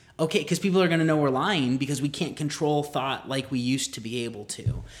 okay, because people are going to know we're lying because we can't control thought like we used to be able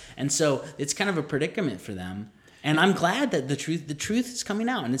to. And so it's kind of a predicament for them. And I'm glad that the truth is coming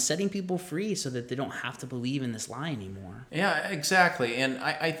out and it's setting people free so that they don't have to believe in this lie anymore. Yeah, exactly. And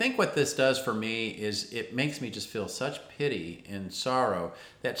I think what this does for me is it makes me just feel such pity and sorrow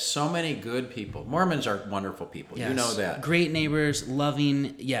that so many good people, Mormons are wonderful people, yes. You know that. Great neighbors,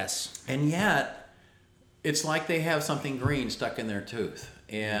 loving, yes. And yet, it's like they have something green stuck in their tooth.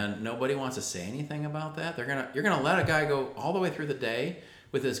 And nobody wants to say anything about that. You're gonna let a guy go all the way through the day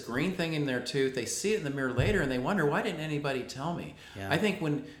with this green thing in their tooth. They see it in the mirror later and they wonder, why didn't anybody tell me? Yeah. I think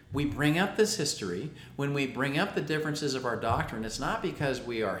when we bring up this history, when we bring up the differences of our doctrine, it's not because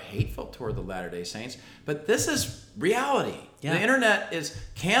we are hateful toward the Latter-day Saints, but this is reality. Yeah. The internet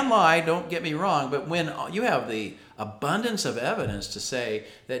can lie, don't get me wrong, but when you have the abundance of evidence to say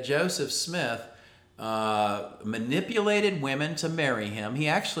that Joseph Smith manipulated women to marry him. He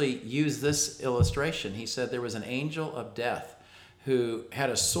actually used this illustration. He said there was an angel of death who had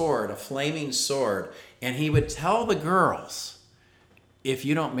a sword, a flaming sword, and he would tell the girls, if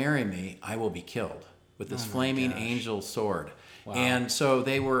you don't marry me, I will be killed, with this flaming angel sword. Wow. And so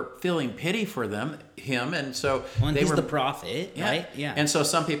they were feeling pity for him, and so he's the prophet, right? Yeah. And so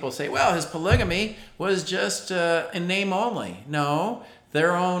some people say, well, his polygamy was just in name only. No,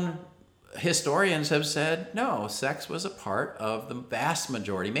 their own historians have said, no, sex was a part of the vast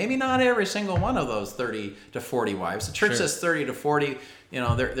majority. Maybe not every single one of those 30 to 40 wives. The church says 30 to 40.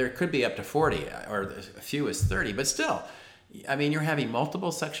 There could be up to 40, or a few is 30. But still, I mean, you're having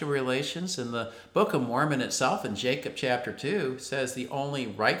multiple sexual relations. And the Book of Mormon itself, in Jacob chapter 2, says the only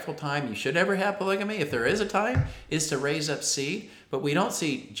rightful time you should ever have polygamy, if there is a time, is to raise up seed. But we don't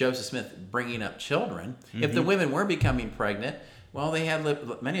see Joseph Smith bringing up children. Mm-hmm. If the women were becoming pregnant, well, they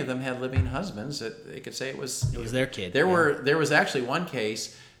had many of them had living husbands that they could say it was their kid. There was actually one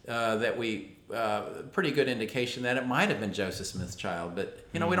case that we pretty good indication that it might have been Joseph Smith's child, but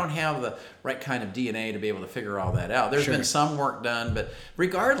we don't have the right kind of DNA to be able to figure all that out. There's been some work done, but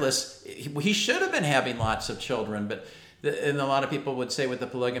regardless, he should have been having lots of children. But and a lot of people would say with the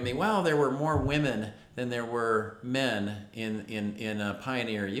polygamy, well, there were more women than there were men in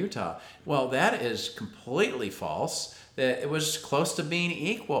Pioneer, Utah. Well, that is completely false. That it was close to being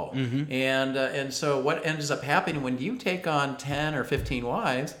equal. Mm-hmm. And so what ends up happening when you take on 10 or 15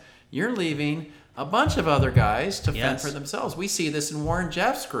 wives, you're leaving a bunch of other guys to fend for themselves. We see this in Warren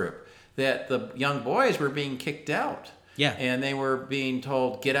Jeff's group, that the young boys were being kicked out. Yeah. And they were being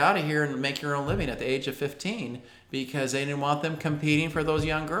told, get out of here and make your own living at the age of 15, because they didn't want them competing for those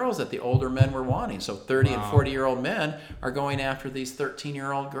young girls that the older men were wanting. So 30 and 40-year-old men are going after these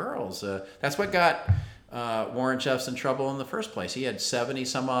 13-year-old girls. That's what got Warren Jeffs in trouble in the first place. He had 70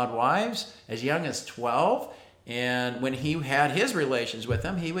 some odd wives as young as 12, and when he had his relations with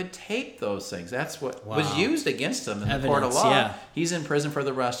them, he would tape those things. That's what was used against him in the court of law. Yeah. He's in prison for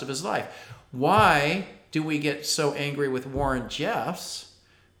the rest of his life. Why do we get so angry with Warren Jeffs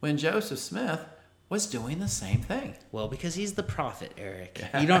when Joseph Smith was doing the same thing? Well, because he's the prophet, Eric.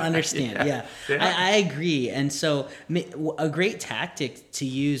 You don't understand. yeah. I agree. And so a great tactic to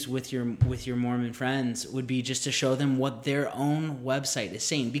use with your Mormon friends would be just to show them what their own website is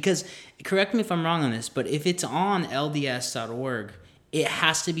saying. Because, correct me if I'm wrong on this, but if it's on LDS.org, it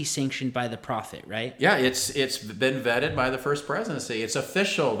has to be sanctioned by the prophet, right? Yeah, it's been vetted by the First Presidency. It's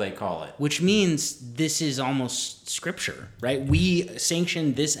official, they call it. Which means this is almost scripture, right? We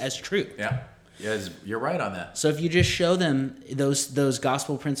sanction this as truth. Yeah. Yes, you're right on that. So if you just show them those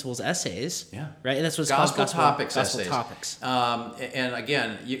gospel principles essays, right? That's what's gospel called topics gospel essays. Topics. And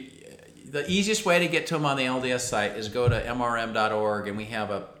again, the easiest way to get to them on the LDS site is go to mrm.org, and we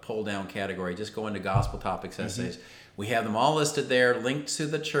have a pull-down category. Just go into Gospel Topics Essays. We have them all listed there, linked to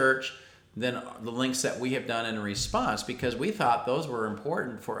the church, then the links that we have done in response, because we thought those were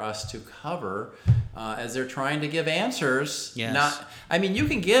important for us to cover as they're trying to give answers. Yes. You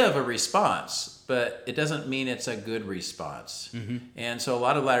can give a response, but it doesn't mean it's a good response. And so a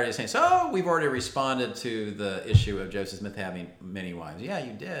lot of Latter-day Saints, we've already responded to the issue of Joseph Smith having many wives. Yeah,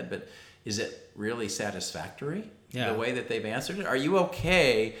 you did, but is it really satisfactory, the way that they've answered it? Are you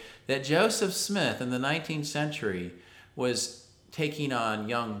okay that Joseph Smith in the 19th century was taking on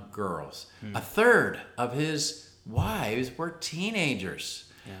young girls? A third of his wives were teenagers.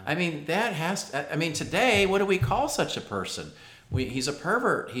 Today, what do we call such a person? He's a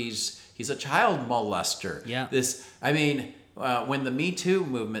pervert. He's a child molester. When the Me Too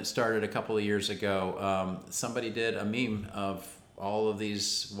movement started a couple of years ago, somebody did a meme of all of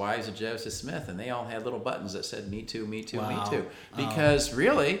these wives of Joseph Smith, and they all had little buttons that said "Me Too, Me Too, Wow. Me Too," because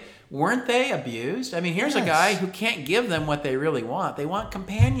really, weren't they abused? Here's a guy who can't give them what they really want. They want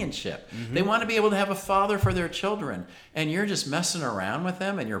companionship. They want to be able to have a father for their children, and you're just messing around with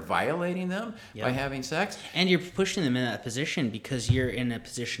them, and you're violating them by having sex. And you're pushing them in that position because you're in a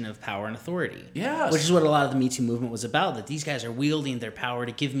position of power and authority. Yes. Which is what a lot of the Me Too movement was about, that these guys are wielding their power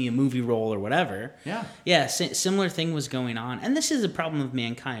to give me a movie role or whatever. Yeah. Similar thing was going on. And this is a problem of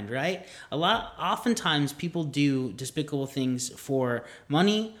mankind, right? Oftentimes people do despicable things for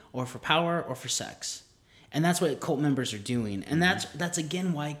money or for power or for sex. And that's what cult members are doing. And that's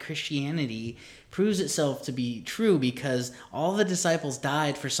again why Christianity proves itself to be true, because all the disciples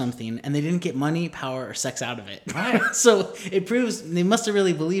died for something and they didn't get money, power, or sex out of it. Right. So it proves they must have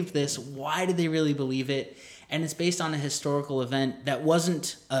really believed this. Why did they really believe it? And it's based on a historical event that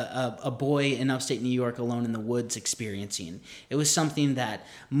wasn't a boy in upstate New York alone in the woods experiencing. It was something that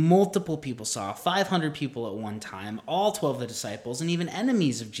multiple people saw, 500 people at one time, all 12 of the disciples, and even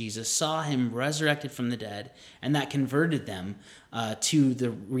enemies of Jesus saw him resurrected from the dead, and that converted them to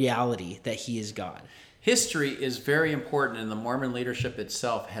the reality that he is God. History is very important, and the Mormon leadership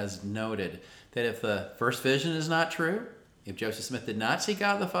itself has noted that if the first vision is not true, if Joseph Smith did not see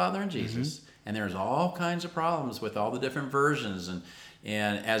God the Father and Jesus, and there's all kinds of problems with all the different versions,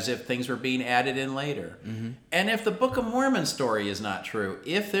 and as if things were being added in later. And if the Book of Mormon story is not true,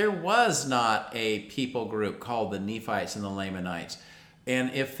 if there was not a people group called the Nephites and the Lamanites,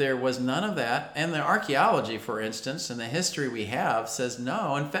 and if there was none of that, and the archaeology, for instance, and the history we have says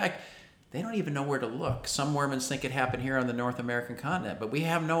no. In fact, they don't even know where to look. Some Mormons think it happened here on the North American continent, but we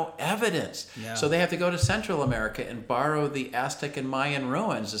have no evidence. Yeah. So they have to go to Central America and borrow the Aztec and Mayan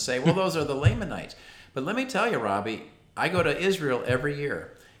ruins to say, well, those are the Lamanites. But let me tell you, Robbie, I go to Israel every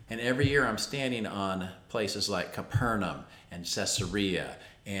year, and every year I'm standing on places like Capernaum and Caesarea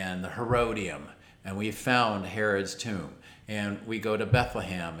and the Herodium, and we found Herod's tomb. And we go to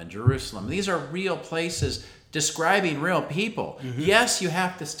Bethlehem and Jerusalem. These are real places describing real people. Yes, you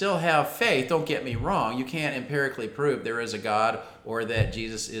have to still have faith. Don't get me wrong. You can't empirically prove there is a God or that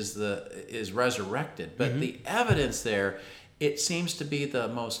Jesus is resurrected. But the evidence there, it seems to be the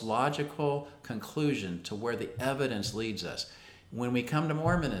most logical conclusion to where the evidence leads us. When we come to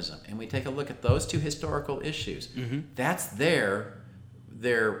Mormonism and we take a look at those two historical issues, that's their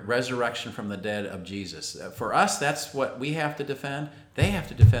resurrection from the dead of Jesus. For us, that's what we have to defend. They have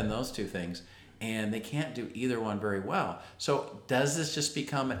to defend those two things, and they can't do either one very well. So does this just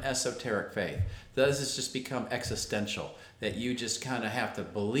become an esoteric faith? Does this just become existential, that you just kind of have to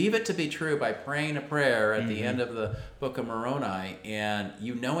believe it to be true by praying a prayer at the end of the Book of Moroni, and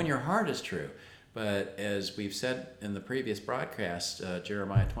you know in your heart it's true? But as we've said in the previous broadcast,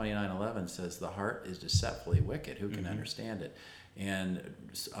 Jeremiah 29:11 says, the heart is deceitfully wicked. Who can understand it? And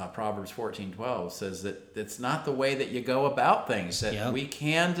Proverbs 14:12 says that it's not the way that you go about things, that we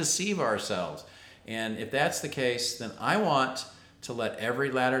can deceive ourselves. And if that's the case, then I want to let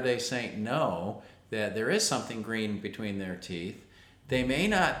every Latter-day Saint know that there is something green between their teeth. They may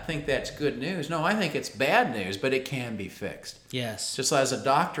not think that's good news. No, I think it's bad news, but it can be fixed. Yes. Just as a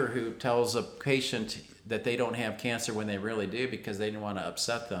doctor who tells a patient that they don't have cancer when they really do because they didn't want to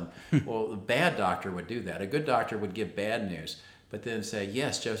upset them. Well, a bad doctor would do that. A good doctor would give bad news, but then say,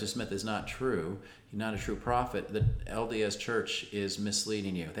 yes, Joseph Smith is not true. He's not a true prophet. The LDS Church is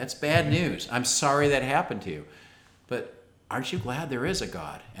misleading you. That's bad news. I'm sorry that happened to you. But aren't you glad there is a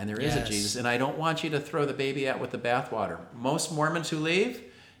God and there is a Jesus? And I don't want you to throw the baby out with the bathwater. Most Mormons who leave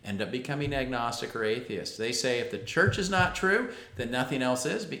end up becoming agnostic or atheists. They say if the church is not true, then nothing else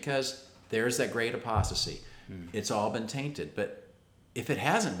is, because there's that great apostasy. It's all been tainted. But if it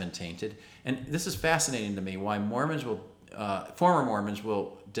hasn't been tainted, and this is fascinating to me, why Mormons will former Mormons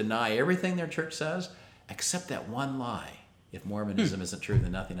will deny everything their church says except that one lie. If Mormonism isn't true,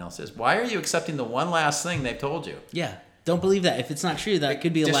 then nothing else is. Why are you accepting the one last thing they've told you? Yeah. Don't believe that. If it's not true, that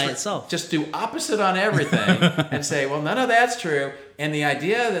could be a lie itself. Just do opposite on everything and say, well, none of that's true. And the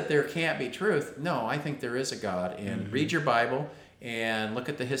idea that there can't be truth, no, I think there is a God. And read your Bible and look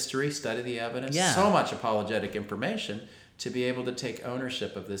at the history, study the evidence. Yeah. So much apologetic information to be able to take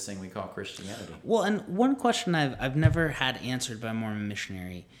ownership of this thing we call Christianity. Well, and one question I've never had answered by a Mormon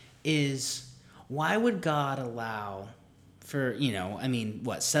missionary is, why would God allow for,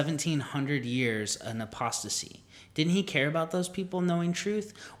 1,700 years an apostasy? Didn't he care about those people knowing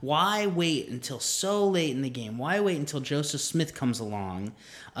truth? Why wait until so late in the game? Why wait until Joseph Smith comes along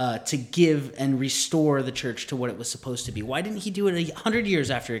to give and restore the church to what it was supposed to be? Why didn't he do it 100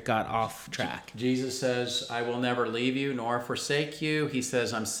 years after it got off track? Jesus says, I will never leave you nor forsake you. He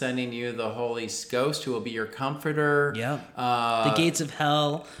says, I'm sending you the Holy Ghost who will be your comforter. Yep. The gates of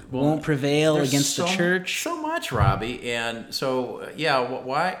hell won't prevail against the church. So much, Robbie. And so,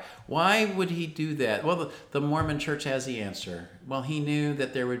 why would he do that? Well, the Mormon church has the answer. Well, he knew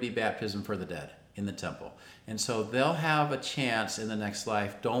that there would be baptism for the dead in the temple. And so they'll have a chance in the next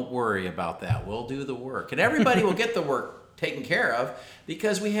life. Don't worry about that. We'll do the work. And everybody will get the work taken care of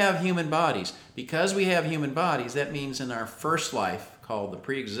because we have human bodies. Because we have human bodies, that means in our first life, called the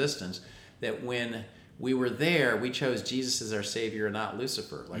pre-existence, that when we were there, we chose Jesus as our Savior and not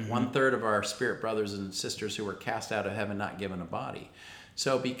Lucifer. Like 1/3 of our spirit brothers and sisters who were cast out of heaven, not given a body.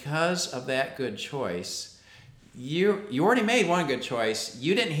 So because of that good choice, you already made one good choice.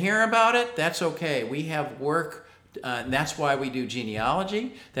 You didn't hear about it. That's okay. We have work. And that's why we do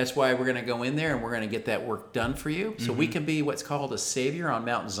genealogy. That's why we're going to go in there and we're going to get that work done for you. So we can be what's called a savior on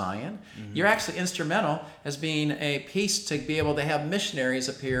Mount Zion. You're actually instrumental as being a piece to be able to have missionaries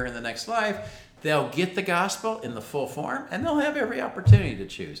appear in the next life. They'll get the gospel in the full form, and they'll have every opportunity to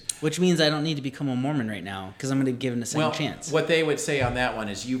choose. Which means I don't need to become a Mormon right now, because I'm going to give it a second chance. What they would say on that one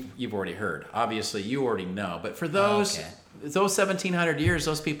is you've already heard. Obviously, you already know. But for those 1,700 years,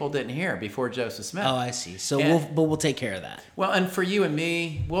 those people didn't hear before Joseph Smith. Oh, I see. So we'll take care of that. Well, and for you and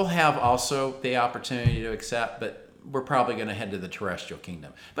me, we'll have also the opportunity to accept, but we're probably going to head to the terrestrial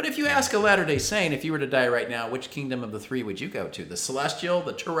kingdom. But if you ask a Latter-day Saint, if you were to die right now, which kingdom of the three would you go to? The celestial,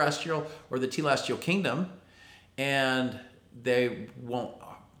 the terrestrial, or the telestial kingdom? And they won't,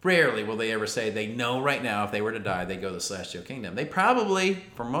 rarely will they ever say they know right now if they were to die, they go to the celestial kingdom. They probably,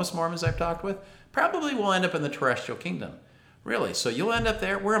 for most Mormons I've talked with, probably will end up in the terrestrial kingdom. Really. So you'll end up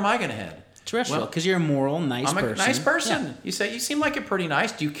there. Where am I going to head? Terrestrial, because you're a moral, nice person. I'm a nice person. Yeah. You say, you seem like you're pretty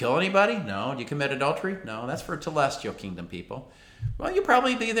nice. Do you kill anybody? No. Do you commit adultery? No. That's for telestial kingdom people. Well, you'll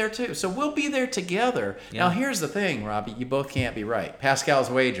probably be there too. So we'll be there together. Yeah. Now, here's the thing, Robbie. You both can't be right.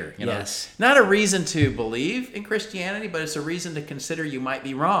 Pascal's wager. Yes. Not a reason to believe in Christianity, but it's a reason to consider you might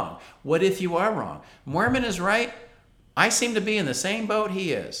be wrong. What if you are wrong? Mormon is right. I seem to be in the same boat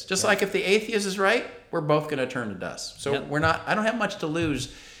he is. Just like if the atheist is right, we're both going to turn to dust. So we're not. I don't have much to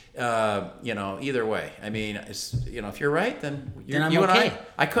lose. Either way. I mean, if you're right, then you okay. And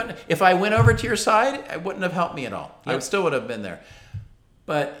I couldn't. If I went over to your side, it wouldn't have helped me at all. Yep. I still would have been there.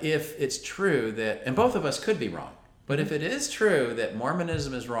 But if it's true that, and both of us could be wrong, but if it is true that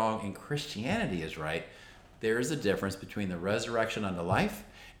Mormonism is wrong and Christianity is right, there is a difference between the resurrection unto life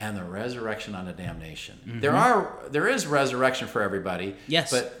and the resurrection unto damnation. There is resurrection for everybody.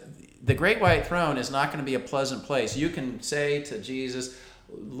 Yes. But the Great White Throne is not going to be a pleasant place. You can say to Jesus,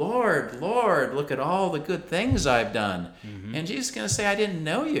 Lord, Lord, look at all the good things I've done. And Jesus is going to say, I didn't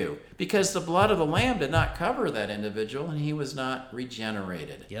know you, because the blood of the Lamb did not cover that individual and he was not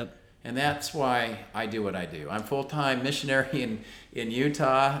regenerated. Yep. And that's why I do what I do. I'm full-time missionary in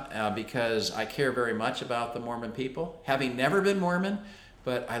Utah because I care very much about the Mormon people, having never been Mormon.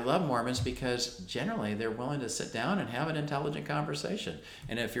 But I love Mormons because generally they're willing to sit down and have an intelligent conversation.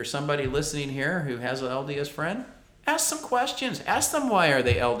 And if you're somebody listening here who has an LDS friend, ask some questions. Ask them why are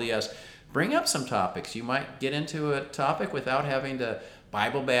they LDS. Bring up some topics. You might get into a topic without having to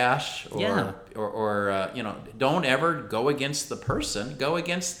Bible bash or don't ever go against the person. Go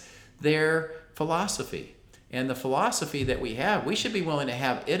against their philosophy. And the philosophy that we have, we should be willing to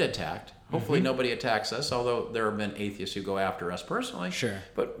have it attacked. Hopefully nobody attacks us, although there have been atheists who go after us personally. Sure.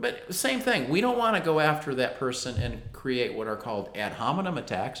 But same thing. We don't want to go after that person and create what are called ad hominem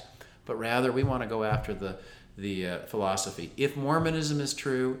attacks, but rather we want to go after the philosophy. If Mormonism is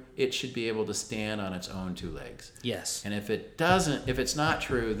true, it should be able to stand on its own two legs. Yes. And if it's not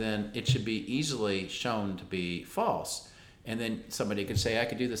true, then it should be easily shown to be false. And then somebody could say, I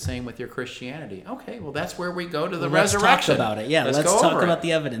could do the same with your Christianity. Okay, well, that's where we go to the Let's resurrection. Talk about it. Yeah, let's go talk over about it.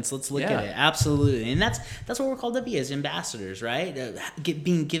 the evidence. Let's look at it. Absolutely. And that's what we're called to be as ambassadors, right?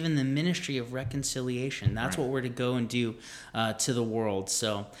 Being given the ministry of reconciliation. That's what we're to go and do to the world.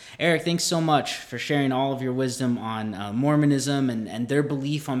 So, Eric, thanks so much for sharing all of your wisdom on Mormonism and their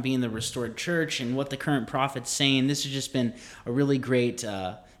belief on being the restored church and what the current prophet's saying. This has just been a really great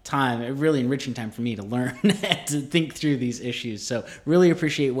time, a really enriching time for me to learn and to think through these issues. So really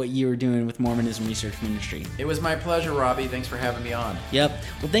appreciate what you were doing with Mormonism Research Ministry. It was my pleasure, Robbie. Thanks for having me on. Yep.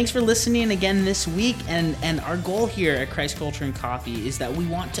 Well, thanks for listening again this week. And our goal here at Christ Culture and Coffee is that we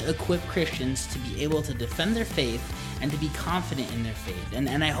want to equip Christians to be able to defend their faith and to be confident in their faith.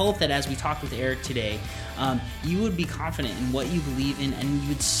 And I hope that as we talk with Eric today, you would be confident in what you believe in, and you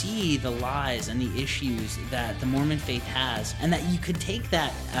would see the lies and the issues that the Mormon faith has, and that you could take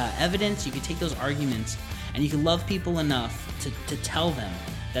that evidence, you could take those arguments, and you could love people enough to tell them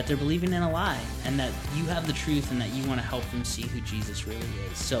that they're believing in a lie and that you have the truth and that you want to help them see who Jesus really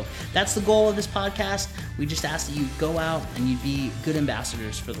is. So that's the goal of this podcast. We just ask that you go out and you be good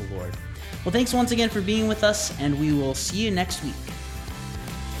ambassadors for the Lord. Well, thanks once again for being with us, and we will see you next week.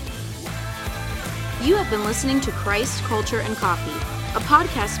 You have been listening to Christ, Culture, and Coffee, a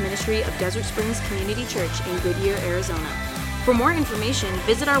podcast ministry of Desert Springs Community Church in Goodyear, Arizona. For more information,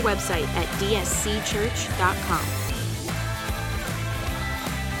 visit our website at dscchurch.com.